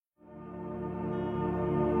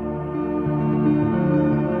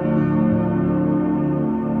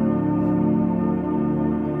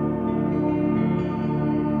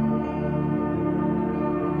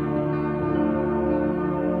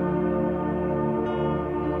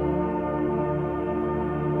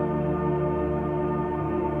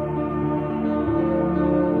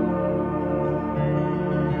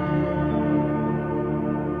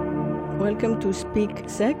Welcome to Speak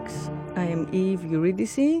Sex. I am Eve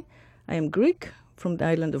Eurydice. I am Greek from the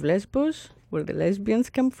island of Lesbos, where the lesbians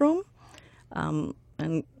come from.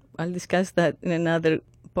 And I'll discuss that in another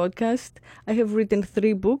podcast. I have written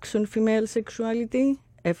 3 books on female sexuality.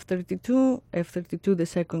 F32, The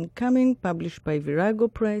Second Coming, published by Virago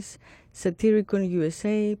Press, Satyricon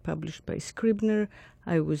USA, published by Scribner.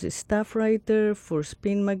 I was a staff writer for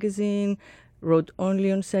Spin magazine, wrote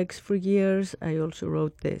only on sex for years. I also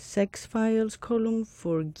wrote the Sex Files column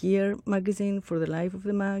for Gear magazine for the life of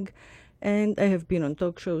the mag. And I have been on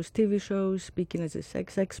talk shows, TV shows, speaking as a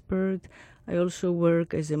sex expert. I also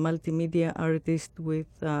work as a multimedia artist with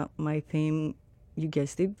my theme, you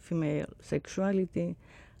guessed it, female sexuality,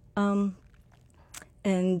 and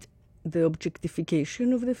the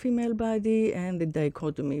objectification of the female body and the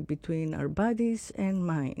dichotomy between our bodies and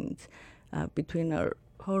minds, between our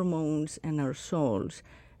hormones and our souls,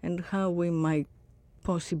 and how we might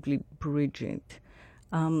possibly bridge it.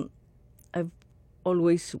 I've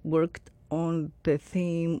always worked on the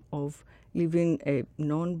theme of living a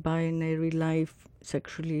non-binary life,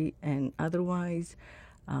 sexually and otherwise,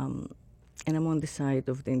 and I'm on the side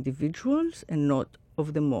of the individuals and not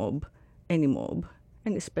of the mob, any mob,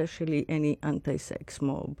 and especially any anti-sex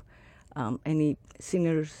mob, any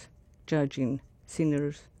sinners judging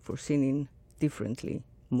sinners for sinning differently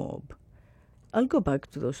mob. I'll go back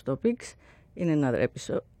to those topics in another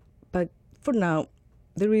episode, but for now,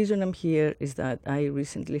 the reason I'm here is that I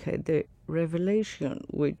recently had a revelation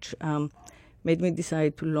which made me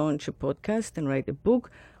decide to launch a podcast and write a book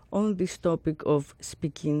on this topic of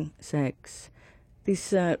speaking sex.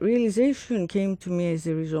 This realization came to me as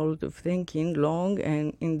a result of thinking long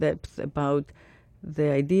and in depth about the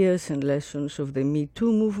ideas and lessons of the Me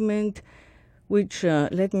Too movement, which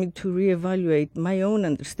led me to reevaluate my own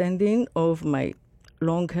understanding of my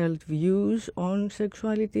long-held views on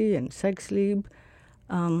sexuality and sex lib.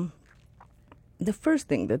 The first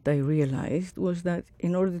thing that I realized was that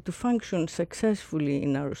in order to function successfully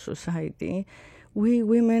in our society, we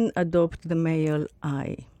women adopt the male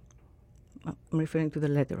I. I'm referring to the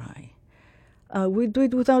letter I. We do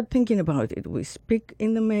it without thinking about it. We speak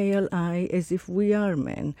in the male I as if we are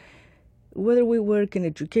men. Whether we work in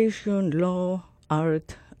education, law,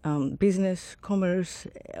 art, business, commerce,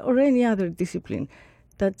 or any other discipline,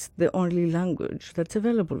 that's the only language that's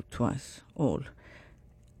available to us all.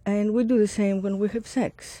 And we do the same when we have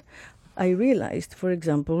sex. I realized, for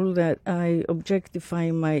example, that I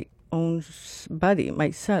objectify my own body,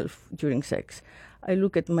 myself, during sex. I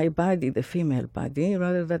look at my body, the female body,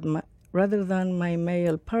 rather than my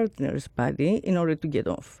male partner's body in order to get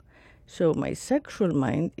off. So my sexual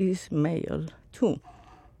mind is male too.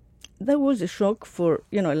 That was a shock for,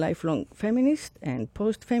 a lifelong feminist and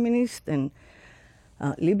post-feminist and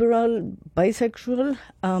liberal, bisexual.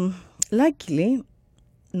 Luckily,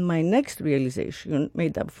 my next realization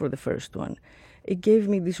made up for the first one. It gave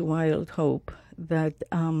me this wild hope that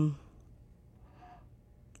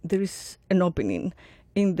there is an opening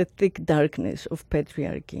in the thick darkness of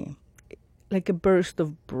patriarchy, like a burst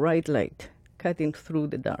of bright light cutting through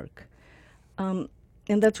the dark. And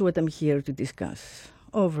that's what I'm here to discuss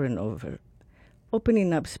over and over.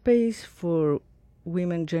 Opening up space for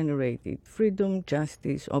women-generated freedom,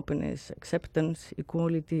 justice, openness, acceptance,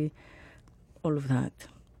 equality, all of that.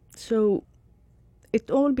 So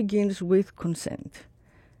it all begins with consent.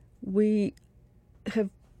 We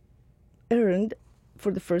have earned,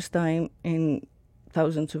 for the first time in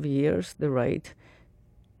thousands of years, the right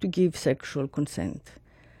to give sexual consent.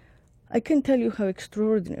 I can tell you how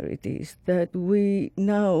extraordinary it is that we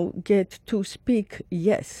now get to speak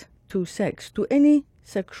yes to sex, to any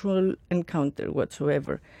sexual encounter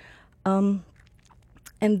whatsoever. And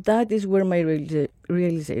that is where my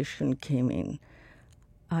realization came in.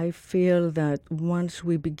 I feel that once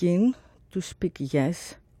we begin to speak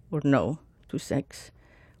yes or no to sex,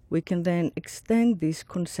 we can then extend this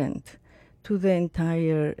consent to the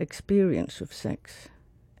entire experience of sex.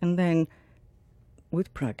 And then,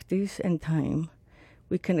 with practice and time,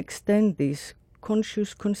 we can extend this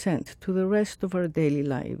conscious consent to the rest of our daily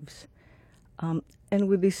lives. And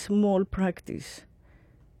with this small practice,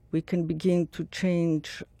 we can begin to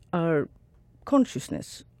change our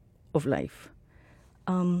consciousness of life.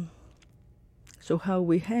 So how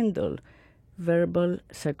we handle verbal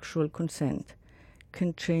sexual consent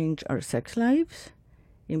can change our sex lives,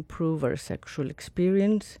 improve our sexual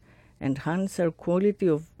experience, enhance our quality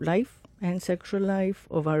of life and sexual life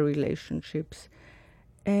of our relationships,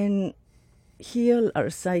 and heal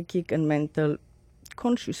our psychic and mental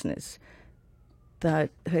consciousness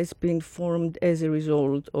that has been formed as a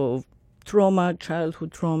result of trauma,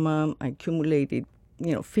 childhood trauma, accumulated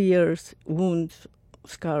fears, wounds,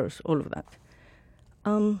 scars, all of that.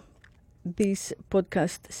 This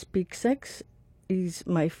podcast, Speak Sex, is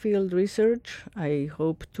my field research. I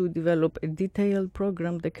hope to develop a detailed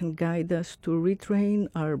program that can guide us to retrain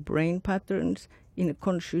our brain patterns in a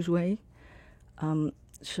conscious way,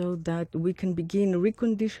 so that we can begin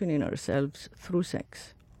reconditioning ourselves through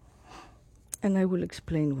sex. And I will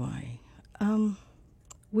explain why.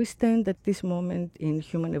 We stand at this moment in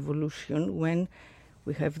human evolution when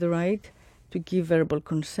we have the right to give verbal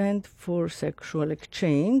consent for sexual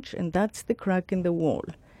exchange, and that's the crack in the wall.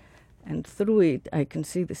 And through it, I can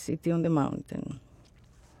see the city on the mountain.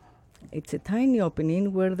 It's a tiny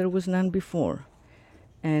opening where there was none before.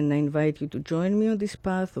 And I invite you to join me on this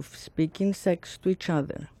path of speaking sex to each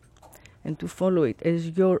other and to follow it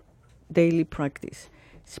as your daily practice.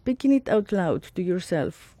 Speaking it out loud to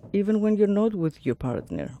yourself, even when you're not with your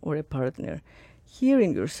partner or a partner.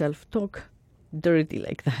 Hearing yourself talk dirty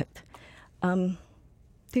like that.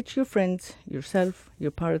 Teach your friends, yourself,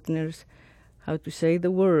 your partners, how to say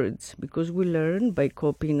the words, because we learn by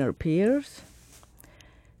copying our peers.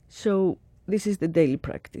 So this is the daily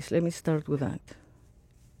practice. Let me start with that.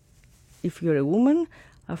 If you're a woman,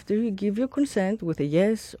 after you give your consent with a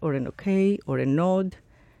yes or an okay or a nod,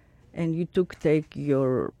 and you take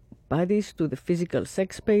your bodies to the physical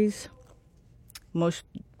sex space, most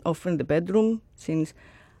often the bedroom, since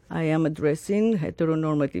I am addressing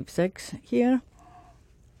heteronormative sex here,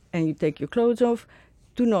 and you take your clothes off,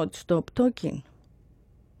 do not stop talking.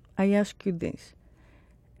 I ask you this,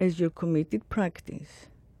 as your committed practice,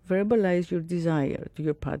 verbalize your desire to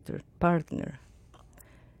your partner.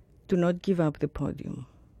 Do not give up the podium.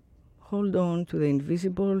 Hold on to the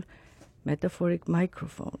invisible, metaphoric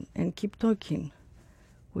microphone and keep talking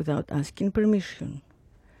without asking permission,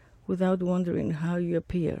 without wondering how you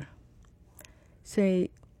appear.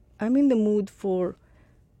 Say, I'm in the mood for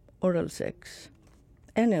oral sex,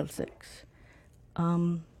 anal sex,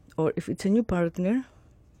 or if it's a new partner,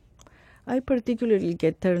 I particularly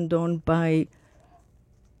get turned on by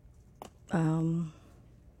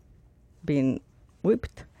being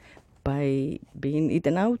whipped, by being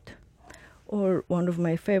eaten out, or one of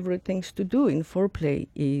my favorite things to do in foreplay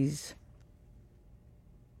is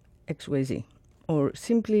XYZ, or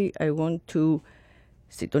simply I want to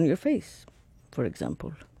sit on your face, for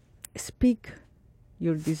example. Speak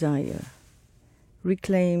your desire.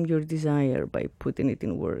 Reclaim your desire by putting it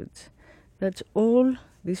in words. That's all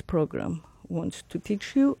this program wants to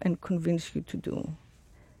teach you and convince you to do.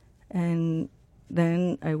 And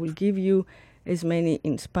then I will give you as many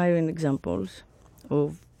inspiring examples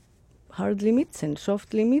of hard limits and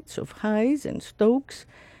soft limits, of highs and stokes,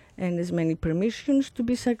 and as many permissions to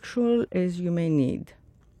be sexual as you may need.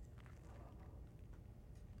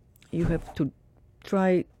 You have to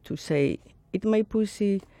try to say, eat my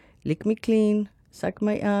pussy, lick me clean, suck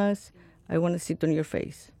my ass, I want to sit on your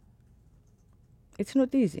face. It's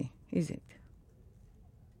not easy, is it?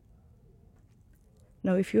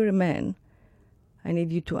 Now, if you're a man, I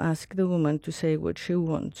need you to ask the woman to say what she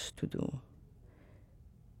wants to do.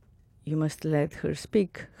 You must let her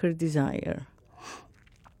speak her desire.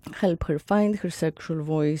 Help her find her sexual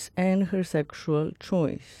voice and her sexual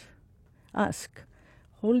choice. Ask,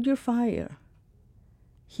 hold your fire.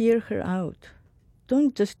 Hear her out.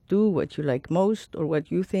 Don't just do what you like most or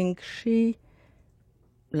what you think she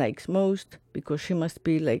likes most because she must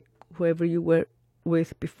be like whoever you were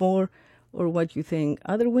with before, or what you think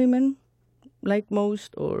other women like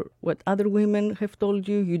most, or what other women have told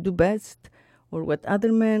you you do best, or what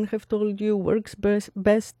other men have told you works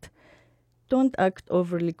best. Don't act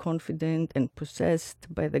overly confident and possessed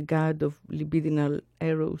by the god of libidinal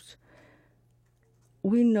eros.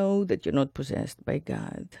 We know that you're not possessed by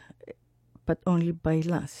God, but only by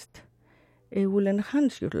lust. It will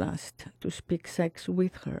enhance your lust to speak sex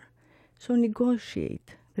with her. So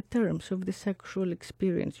negotiate the terms of the sexual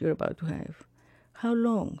experience you're about to have. How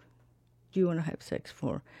long do you want to have sex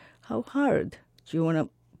for? How hard do you want to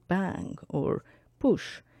bang or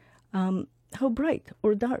push? How bright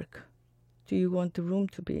or dark do you want the room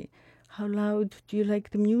to be? How loud do you like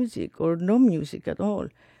the music or no music at all?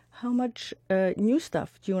 How much new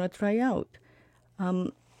stuff do you want to try out?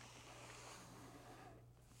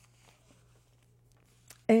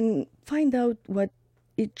 And find out what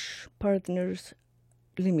each partner's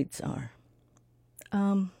limits are.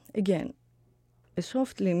 Again, a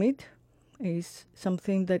soft limit is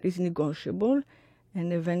something that is negotiable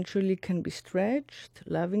and eventually can be stretched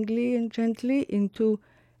lovingly and gently into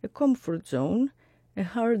a comfort zone. A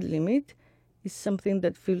hard limit is something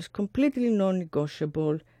that feels completely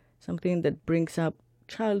non-negotiable, something that brings up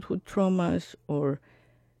childhood traumas or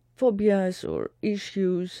phobias or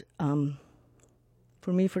issues.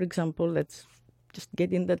 For me, for example, that's just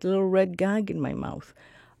getting that little red gag in my mouth.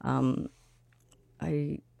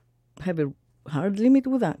 I have a hard limit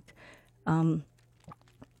with that.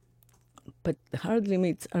 But the hard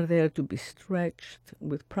limits are there to be stretched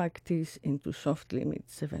with practice into soft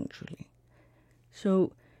limits eventually.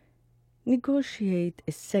 So negotiate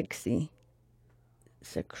a sexy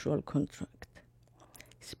sexual contract.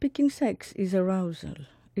 Speaking sex is arousal,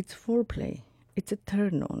 it's foreplay, it's a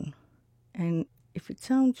turn on. And if it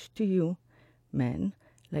sounds to you, men,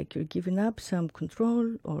 like you're giving up some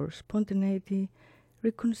control or spontaneity,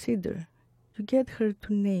 reconsider. You get her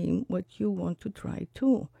to name what you want to try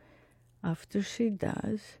too. After she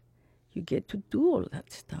does, you get to do all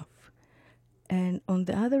that stuff. And on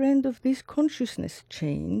the other end of this consciousness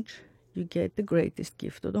change, you get the greatest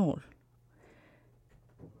gift of all.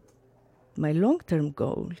 My long-term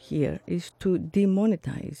goal here is to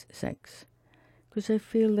demonetize sex, because I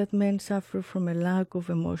feel that men suffer from a lack of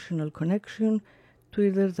emotional connection to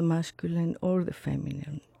either the masculine or the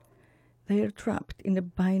feminine. They are trapped in a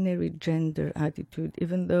binary gender attitude,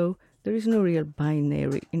 even though there is no real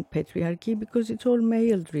binary in patriarchy because it's all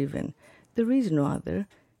male-driven. There is no other,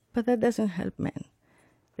 but that doesn't help men.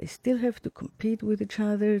 They still have to compete with each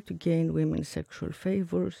other to gain women's sexual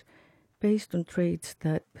favors based on traits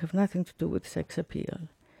that have nothing to do with sex appeal,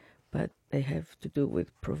 but they have to do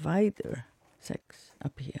with provider sex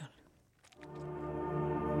appeal.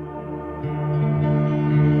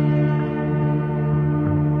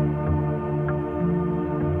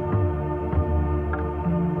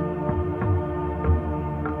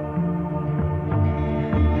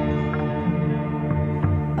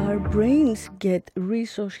 Brains get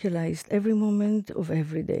re-socialized every moment of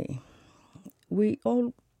every day. We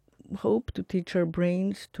all hope to teach our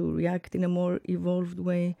brains to react in a more evolved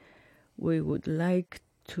way. We would like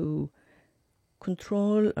to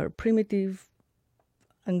control our primitive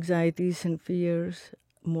anxieties and fears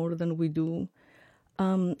more than we do.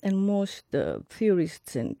 And most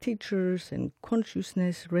theorists and teachers and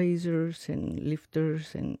consciousness raisers and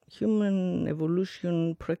lifters and human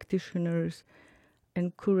evolution practitioners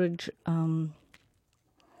encourage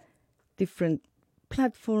different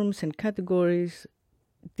platforms and categories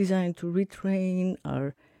designed to retrain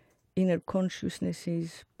our inner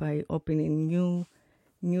consciousnesses by opening new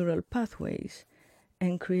neural pathways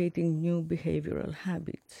and creating new behavioral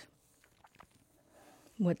habits.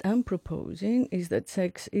 What I'm proposing is that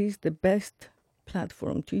sex is the best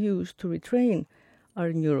platform to use to retrain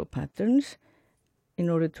our neural patterns in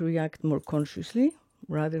order to react more consciously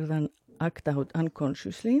rather than act out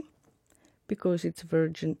unconsciously, because it's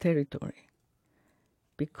virgin territory,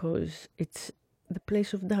 because it's the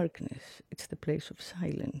place of darkness, it's the place of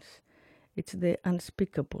silence, it's the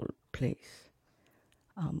unspeakable place.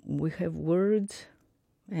 We have words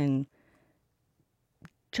and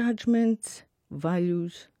judgments,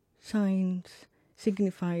 values, signs,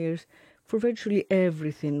 signifiers for virtually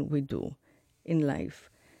everything we do in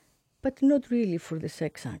life, but not really for the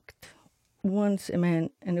sex act. Once a man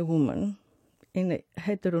and a woman in a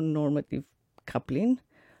heteronormative coupling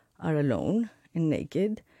are alone and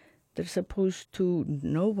naked, they're supposed to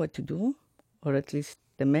know what to do, or at least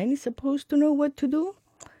the man is supposed to know what to do.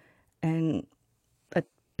 And at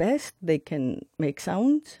best, they can make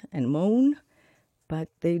sounds and moan, but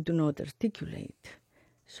they do not articulate.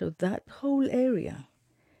 So that whole area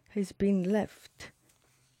has been left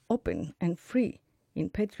open and free in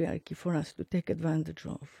patriarchy for us to take advantage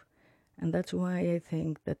of. And that's why I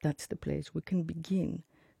think that that's the place we can begin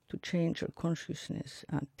to change our consciousness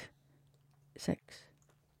at sex,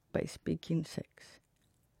 by speaking sex.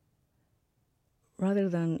 Rather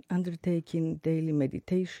than undertaking daily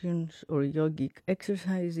meditations or yogic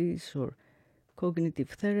exercises or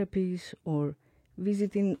cognitive therapies or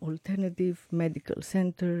visiting alternative medical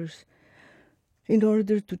centers in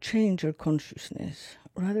order to change our consciousness,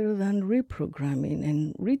 rather than reprogramming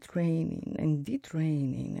and retraining and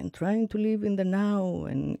detraining and trying to live in the now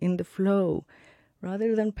and in the flow,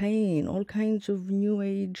 rather than paying all kinds of new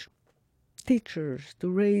age teachers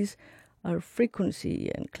to raise our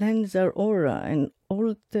frequency and cleanse our aura and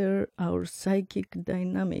alter our psychic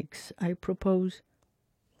dynamics, I propose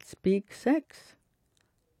speak sex.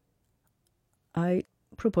 I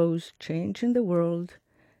propose change in the world,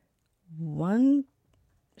 one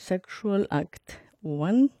sexual act,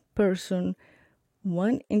 one person,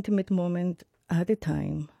 one intimate moment at a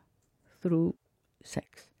time, through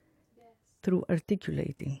sex, through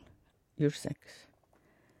articulating your sex.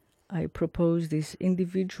 I propose this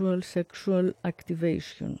individual sexual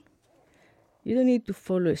activation. You don't need to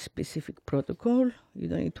follow a specific protocol. You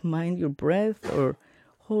don't need to mind your breath or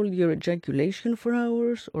hold your ejaculation for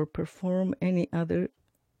hours, or perform any other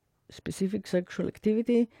specific sexual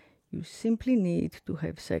activity. You simply need to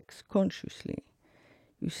have sex consciously.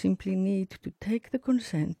 You simply need to take the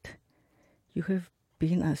consent you have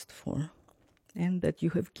been asked for and that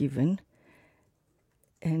you have given,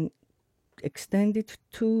 and extend it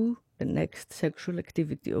to the next sexual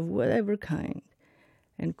activity of whatever kind,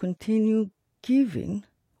 and continue giving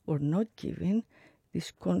or not giving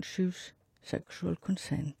this conscious sexual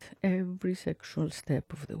consent every sexual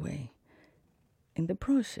step of the way. In the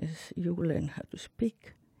process, you will learn how to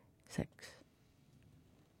speak sex.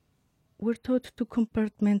 We're taught to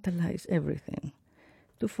compartmentalize everything,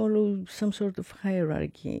 to follow some sort of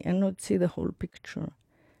hierarchy and not see the whole picture.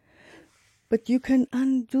 But you can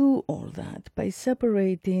undo all that by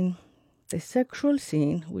separating the sexual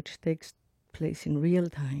scene, which takes place in real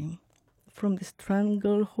time, from the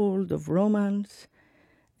stranglehold of romance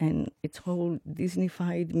and its whole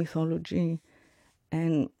Disney-fied mythology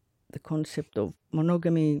and the concept of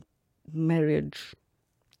monogamy, marriage,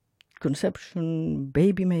 conception,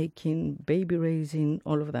 baby making, baby raising,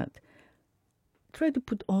 all of that. Try to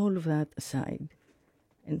put all of that aside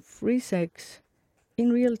and free sex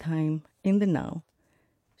in real time, in the now,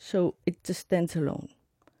 so it just stands alone.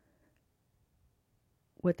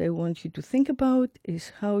 What I want you to think about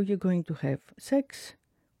is how you're going to have sex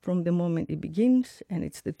from the moment it begins, and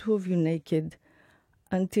it's the two of you naked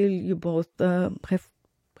until you both have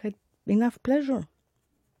had enough pleasure.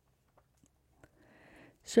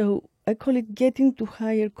 So I call it getting to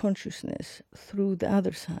higher consciousness through the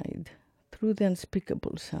other side, through the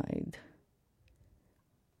unspeakable side.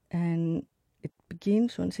 And it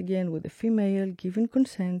begins once again with the female giving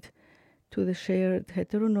consent to the shared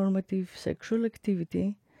heteronormative sexual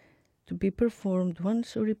activity to be performed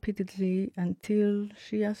once or repeatedly until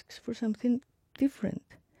she asks for something different.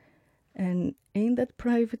 And in that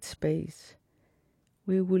private space,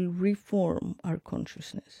 we will reform our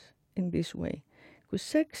consciousness in this way. Because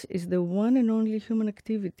sex is the one and only human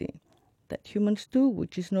activity that humans do,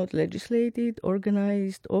 which is not legislated,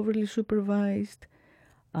 organized, overly supervised.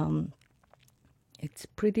 It's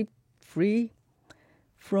pretty free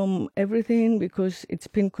from everything because it's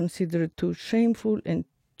been considered too shameful and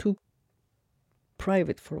too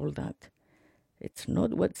private for all that. It's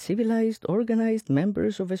not what civilized, organized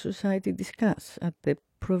members of a society discuss at the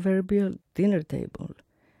proverbial dinner table.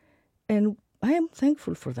 And I am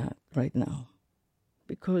thankful for that right now,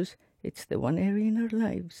 because it's the one area in our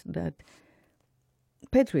lives that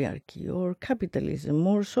patriarchy or capitalism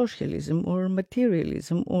or socialism or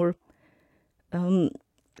materialism or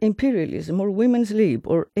imperialism or women's lib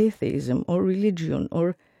or atheism or religion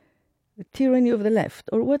or the tyranny of the left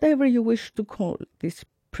or whatever you wish to call this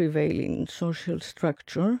prevailing social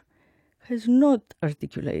structure has not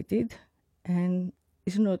articulated and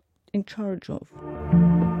is not in charge of.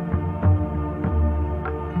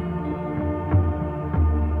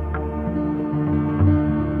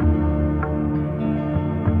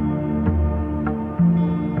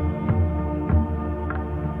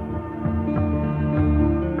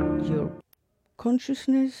 Your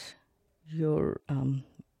consciousness, your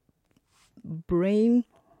brain's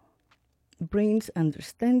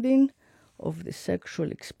understanding of the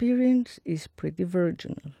sexual experience is pretty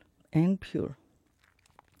virginal and pure.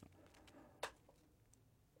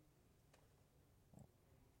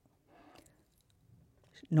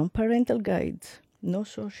 No parental guides, no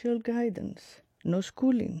social guidance, no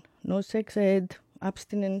schooling, no sex ed,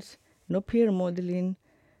 abstinence, no peer modeling.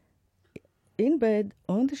 In bed,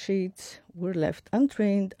 on the sheets, we're left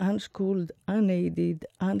untrained, unschooled, unaided,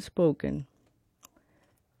 unspoken.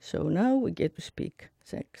 So now we get to speak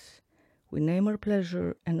sex. We name our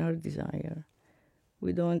pleasure and our desire.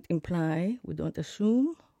 We don't imply, we don't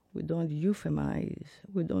assume, we don't euphemize,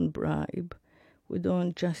 we don't bribe, we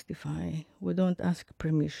don't justify, we don't ask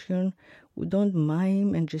permission, we don't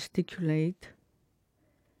mime and gesticulate.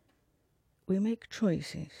 We make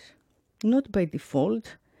choices, not by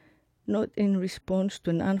default, not in response to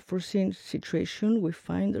an unforeseen situation we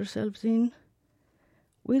find ourselves in.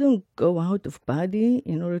 We don't go out of body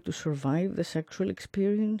in order to survive the sexual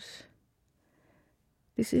experience.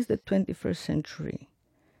 This is the 21st century.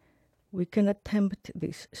 We can attempt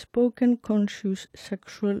this spoken, conscious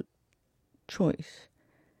sexual choice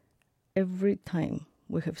every time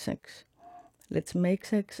we have sex. Let's make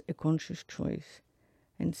sex a conscious choice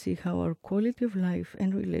and see how our quality of life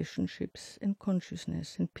and relationships and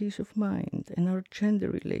consciousness and peace of mind and our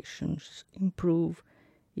gender relations improve,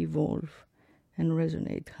 evolve, and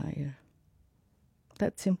resonate higher.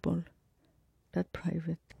 That simple, that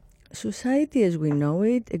private. Society as we know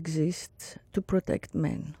it exists to protect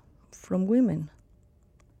men from women.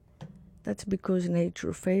 That's because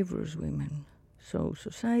nature favors women, so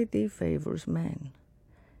society favors men,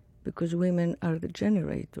 because women are the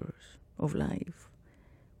generators of life.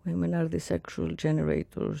 Women are the sexual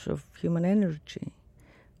generators of human energy.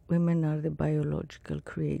 Women are the biological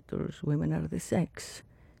creators. Women are the sex.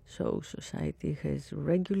 So society has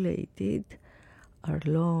regulated our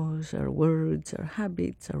laws, our words, our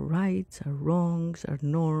habits, our rights, our wrongs, our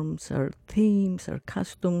norms, our themes, our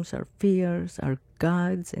customs, our fears, our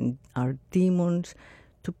gods and our demons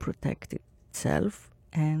to protect itself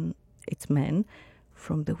and its men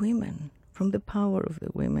from the women, from the power of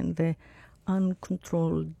the women, the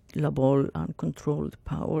uncontrollable, uncontrolled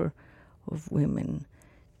power of women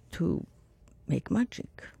to make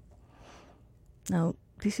magic. Now,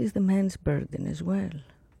 this is the man's burden as well.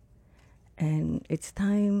 And it's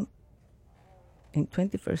time in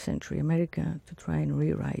 21st century America to try and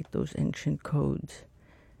rewrite those ancient codes.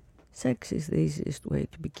 Sex is the easiest way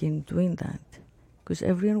to begin doing that, because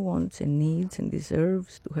everyone wants and needs and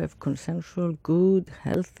deserves to have consensual, good,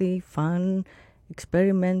 healthy, fun,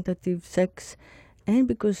 experimentative sex, and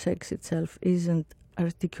because sex itself isn't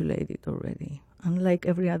articulated already, unlike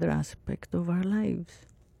every other aspect of our lives.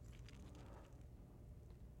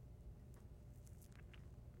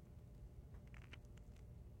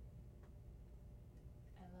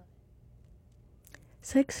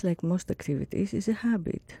 Sex, like most activities, is a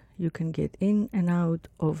habit. You can get in and out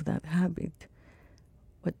of that habit.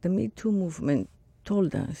 What the Me Too movement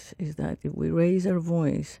told us is that if we raise our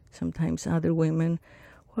voice, sometimes other women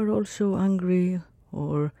who are also angry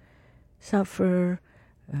or suffer,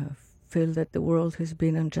 feel that the world has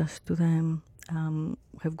been unjust to them,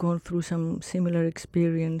 have gone through some similar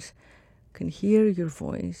experience, can hear your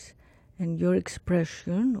voice and your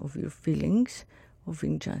expression of your feelings of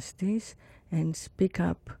injustice and speak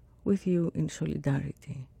up with you in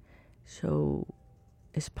solidarity. So,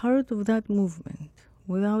 as part of that movement,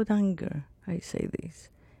 without anger, I say this,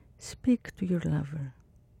 speak to your lover.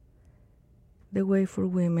 The way for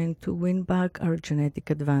women to win back our genetic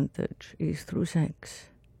advantage is through sex.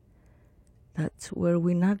 That's where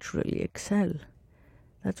we naturally excel.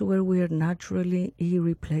 That's where we are naturally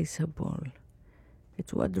irreplaceable.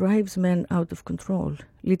 It's what drives men out of control,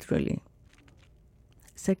 literally.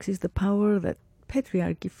 Sex is the power that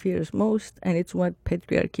patriarchy fears most, and it's what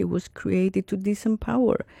patriarchy was created to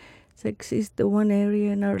disempower. Sex is the one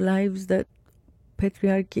area in our lives that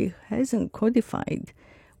patriarchy hasn't codified.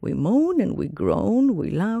 We moan and we groan,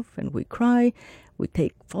 we laugh and we cry, we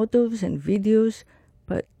take photos and videos,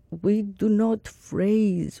 but we do not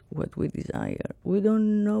phrase what we desire. We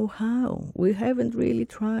don't know how. We haven't really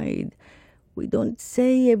tried. We don't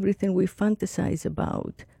say everything we fantasize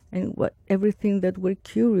about and everything that we're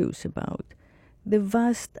curious about. The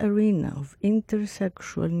vast arena of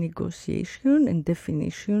intersexual negotiation and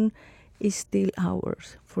definition is still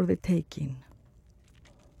ours for the taking.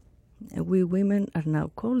 We women are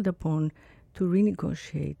now called upon to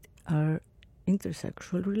renegotiate our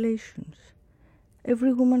intersexual relations.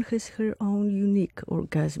 Every woman has her own unique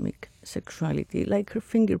orgasmic sexuality, like her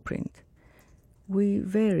fingerprint. We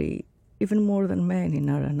vary even more than men in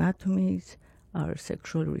our anatomies, our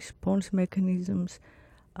sexual response mechanisms,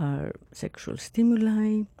 our sexual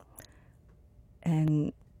stimuli,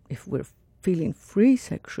 and if we're feeling free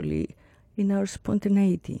sexually, in our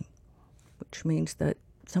spontaneity, which means that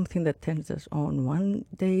something that turns us on one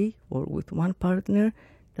day or with one partner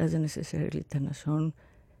doesn't necessarily turn us on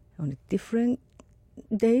a different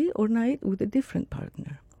day or night with a different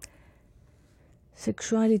partner.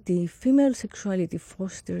 Sexuality, female sexuality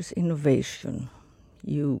fosters innovation.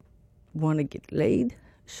 You want to get laid,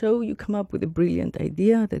 so you come up with a brilliant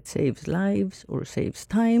idea that saves lives or saves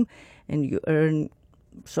time, and you earn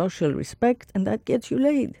social respect, and that gets you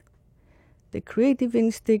laid. The creative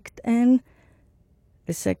instinct and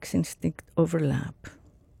the sex instinct overlap.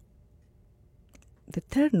 The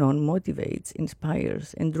turn-on motivates,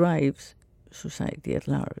 inspires, and drives society at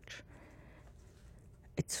large.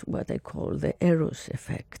 It's what I call the Eros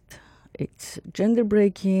effect. It's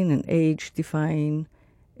gender-breaking and age-defying.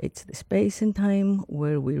 It's the space and time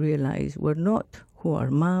where we realize we're not who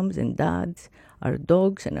our moms and dads, our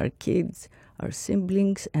dogs and our kids, our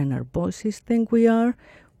siblings and our bosses think we are.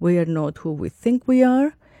 We are not who we think we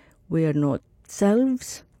are. We are not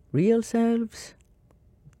selves, real selves,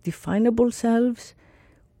 definable selves.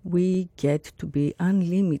 We get to be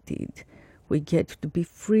unlimited. We get to be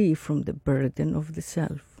free from the burden of the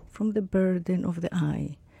self, from the burden of the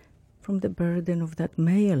I, from the burden of that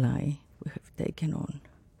male I we have taken on.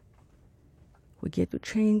 We get to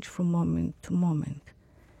change from moment to moment.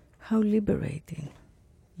 How liberating.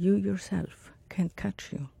 You yourself can't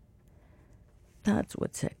catch you. That's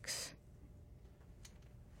what sex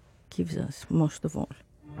gives us most of all.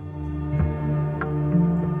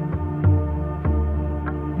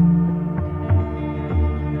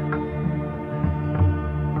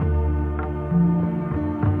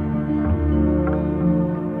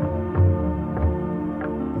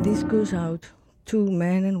 This goes out to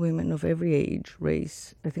men and women of every age,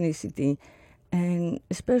 race, ethnicity, and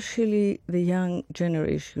especially the young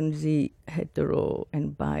generation Z, hetero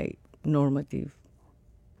and bi normative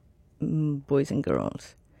boys and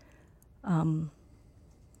girls.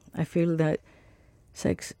 I feel that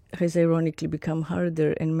sex has ironically become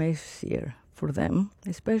harder and messier for them,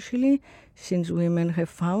 especially since women have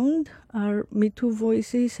found our Me Too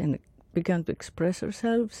voices and begun to express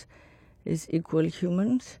ourselves as equal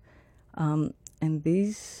humans. And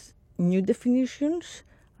these new definitions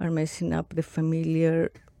are messing up the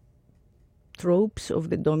familiar tropes of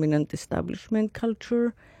the dominant establishment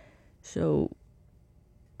culture. So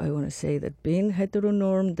I want to say that being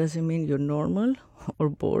heteronorm doesn't mean you're normal or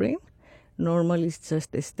boring. Normal is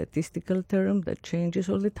just a statistical term that changes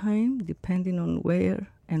all the time, depending on where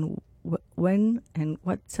and when and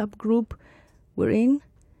what subgroup we're in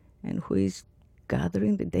and who is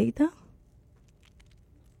gathering the data.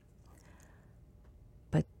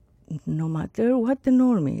 But no matter what the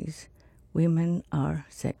norm is, women are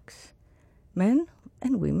sex. Men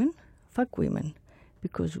and women fuck women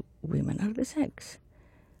because women are the sex.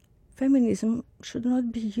 Feminism should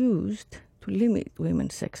not be used to limit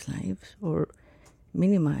women's sex lives or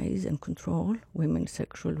minimize and control women's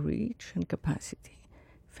sexual reach and capacity.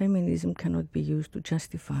 Feminism cannot be used to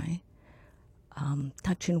justify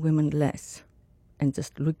touching women less and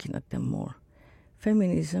just looking at them more.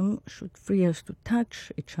 Feminism should free us to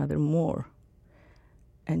touch each other more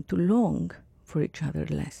and to long for each other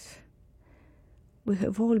less. We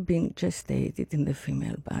have all been gestated in the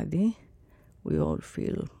female body. We all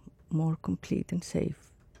feel more complete and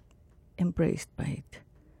safe, embraced by it.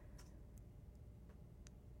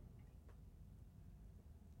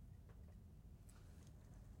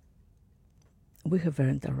 We have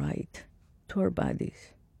earned a right to our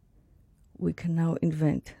bodies. We can now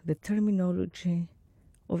invent the terminology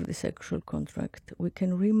of the sexual contract. We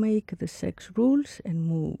can remake the sex rules and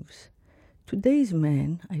moves. Today's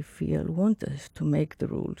men, I feel, want us to make the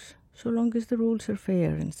rules, so long as the rules are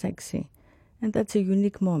fair and sexy. And that's a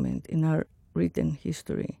unique moment in our written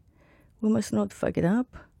history. We must not fuck it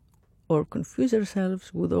up or confuse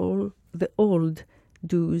ourselves with all the old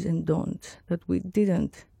do's and don'ts that we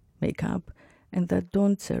didn't make up and that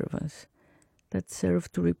don't serve us, that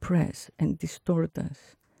serve to repress and distort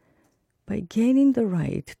us. By gaining the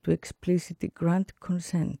right to explicitly grant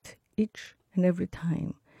consent each and every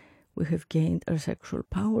time, we have gained our sexual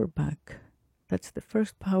power back. That's the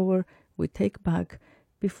first power we take back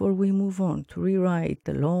before we move on to rewrite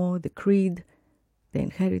the law, the creed, the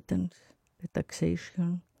inheritance, the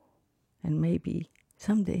taxation, and maybe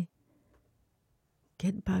someday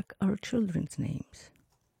get back our children's names.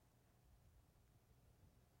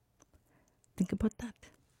 Think about that.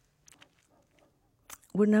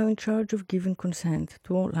 We're now in charge of giving consent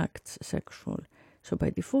to all acts sexual. So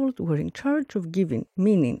by default, we're in charge of giving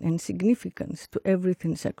meaning and significance to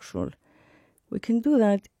everything sexual. We can do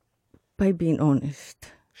that by being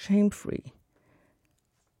honest, shame-free,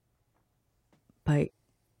 by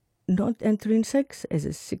not entering sex as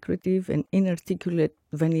a secretive and inarticulate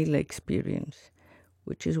vanilla experience,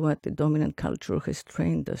 which is what the dominant culture has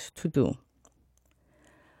trained us to do.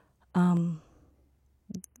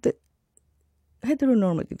 The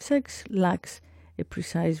heteronormative sex lacks a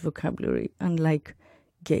precise vocabulary, unlike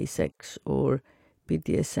gay sex or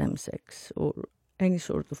BDSM sex or any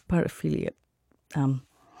sort of paraphilia,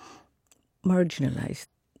 marginalized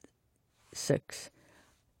sex.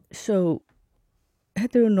 So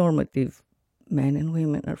heteronormative men and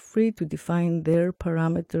women are free to define their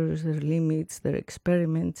parameters, their limits, their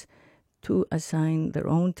experiments, to assign their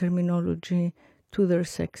own terminology to their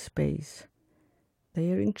sex space.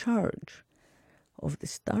 They are in charge of the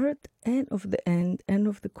start and of the end and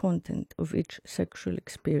of the content of each sexual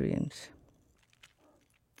experience.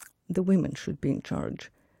 The women should be in charge,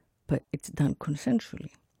 but it's done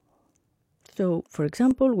consensually. So, for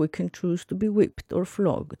example, we can choose to be whipped or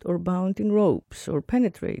flogged or bound in ropes or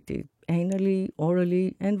penetrated anally,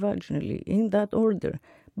 orally, and vaginally in that order.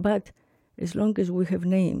 But as long as we have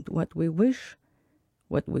named what we wish,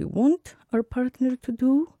 what we want our partner to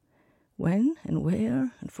do, when and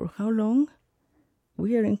where and for how long,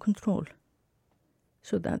 we are in control.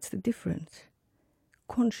 So that's the difference.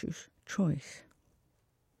 Conscious choice.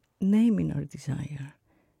 Naming our desire.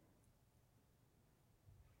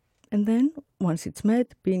 And then, once it's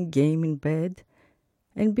met, being game in bed,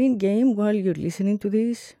 and being game while you're listening to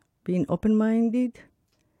this, being open-minded,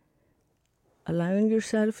 allowing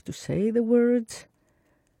yourself to say the words,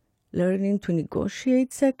 learning to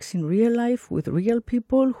negotiate sex in real life with real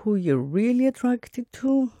people who you're really attracted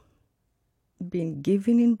to, being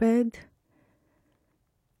giving in bed,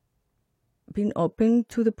 being open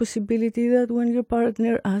to the possibility that when your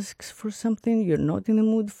partner asks for something you're not in the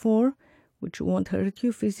mood for, which won't hurt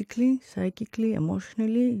you physically, psychically,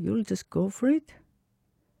 emotionally, you'll just go for it.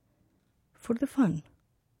 For the fun,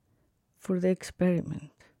 for the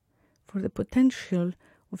experiment, for the potential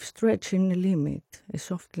of stretching a limit, a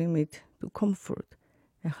soft limit to comfort,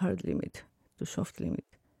 a hard limit to soft limit.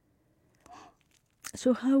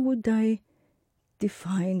 So how would I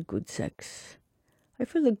define good sex? I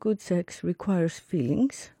feel that good sex requires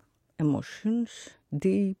feelings, emotions,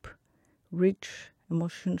 deep, rich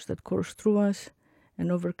emotions that course through us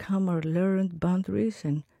and overcome our learned boundaries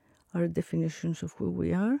and our definitions of who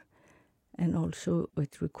we are. And also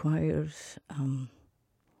it requires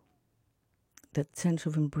that sense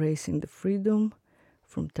of embracing the freedom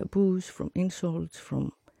from taboos, from insults,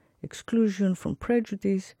 from exclusion, from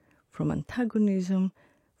prejudice, from antagonism,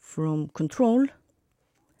 from control,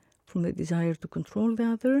 from the desire to control the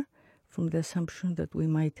other, from the assumption that we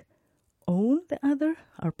might own the other,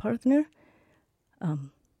 our partner,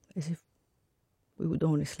 as if we would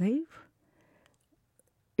own a slave.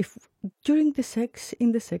 If during the sex,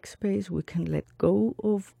 in the sex space, we can let go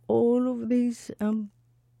of all of these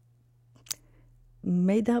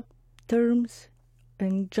made-up terms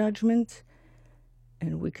and judgments,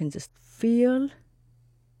 and we can just feel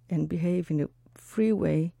and behave in a free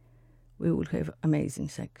way, we will have amazing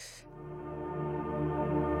sex.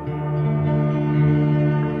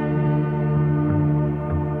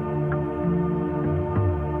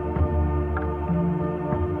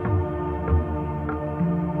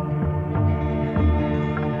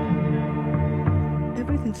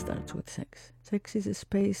 Everything starts with sex. Sex is a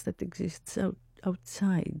space that exists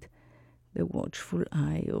outside the watchful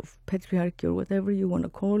eye of patriarchy, or whatever you want to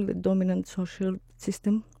call the dominant social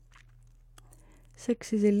system.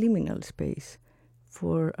 Sex is a liminal space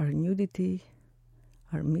for our nudity,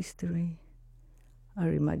 our mystery,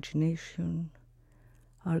 our imagination,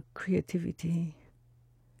 our creativity,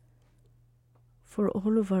 for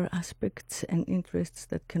all of our aspects and interests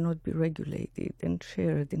that cannot be regulated and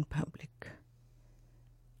shared in public.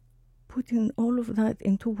 Putting all of that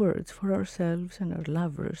into words for ourselves and our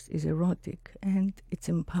lovers is erotic, and it's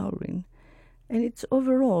empowering, and it's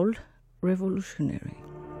overall revolutionary.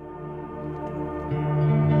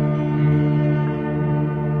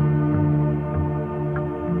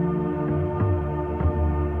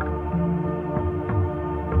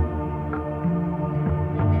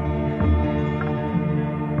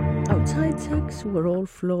 Outside sex, we're all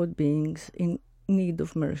flawed beings in need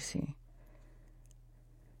of mercy.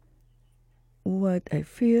 What I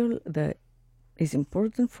feel that is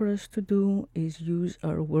important for us to do is use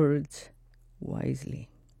our words wisely.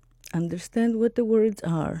 Understand what the words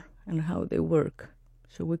are and how they work,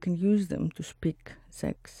 so we can use them to speak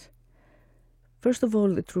sex. First of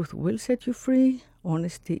all, the truth will set you free.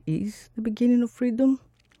 Honesty is the beginning of freedom.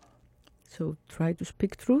 So try to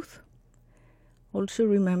speak truth. Also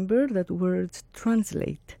remember that words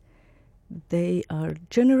translate. They are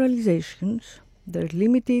generalizations. They're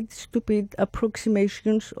limited, stupid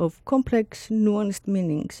approximations of complex, nuanced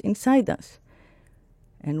meanings inside us.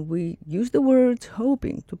 And we use the words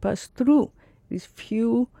hoping to pass through these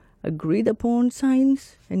few agreed upon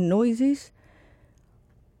signs and noises,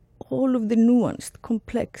 all of the nuanced,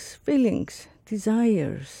 complex feelings,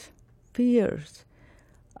 desires, fears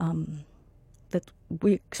that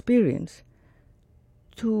we experience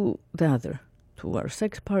to the other, to our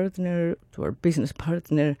sex partner, to our business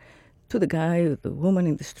partner, to the guy or the woman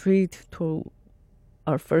in the street, to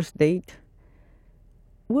our first date.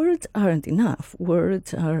 Words aren't enough.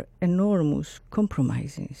 Words are enormous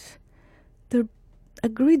compromises. Their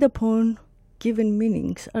agreed upon given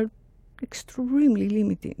meanings are extremely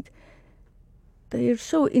limited. They are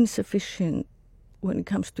so insufficient when it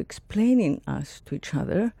comes to explaining us to each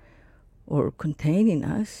other or containing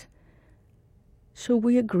us. So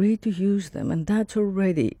we agree to use them, and that's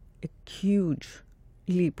already a huge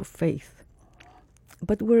leap of faith.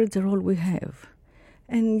 But words are all we have.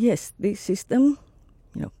 And yes, this system,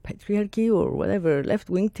 patriarchy or whatever,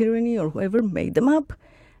 left-wing tyranny or whoever made them up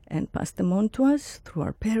and passed them on to us through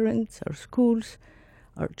our parents, our schools,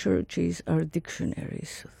 our churches, our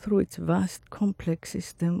dictionaries, through its vast, complex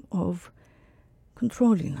system of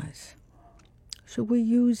controlling us. So we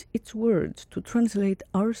use its words to translate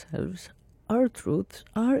ourselves, our truths,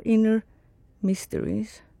 our inner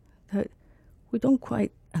mysteries that we don't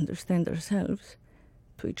quite understand ourselves,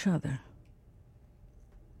 to each other.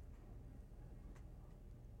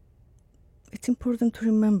 It's important to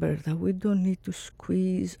remember that we don't need to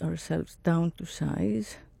squeeze ourselves down to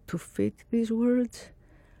size to fit these words.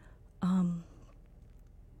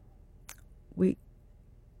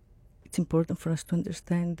 It's important for us to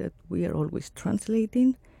understand that we are always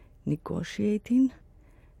translating, negotiating,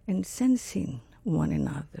 and sensing one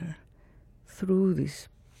another through these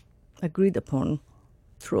agreed upon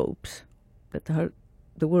tropes that are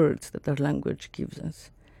the words that our language gives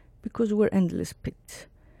us, because we're endless pits.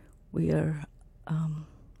 We are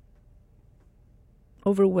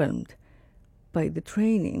overwhelmed by the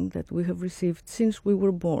training that we have received since we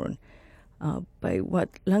were born, by what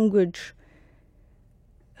language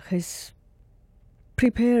has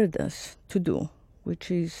prepared us to do, which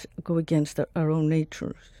is go against our own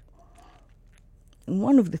natures. And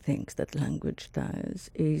one of the things that language does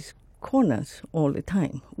is con us all the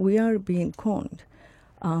time. We are being conned.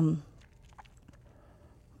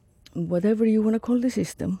 Whatever you want to call the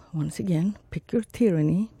system, once again, pick your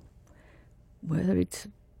tyranny, whether it's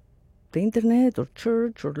the internet or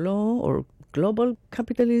church or law or global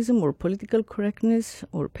capitalism or political correctness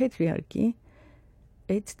or patriarchy,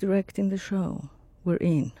 it's directing the show we're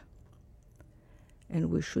in. And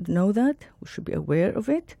we should know that, we should be aware of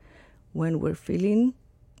it when we're feeling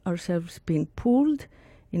ourselves being pulled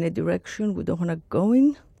in a direction we don't want to go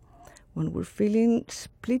in, when we're feeling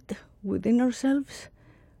split within ourselves.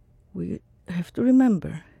 We have to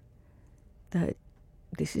remember that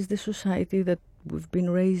this is the society that we've been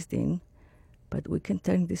raised in, but we can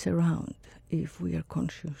turn this around if we are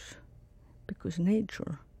conscious, because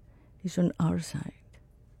nature is on our side.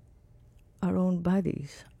 Our own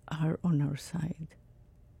bodies are on our side.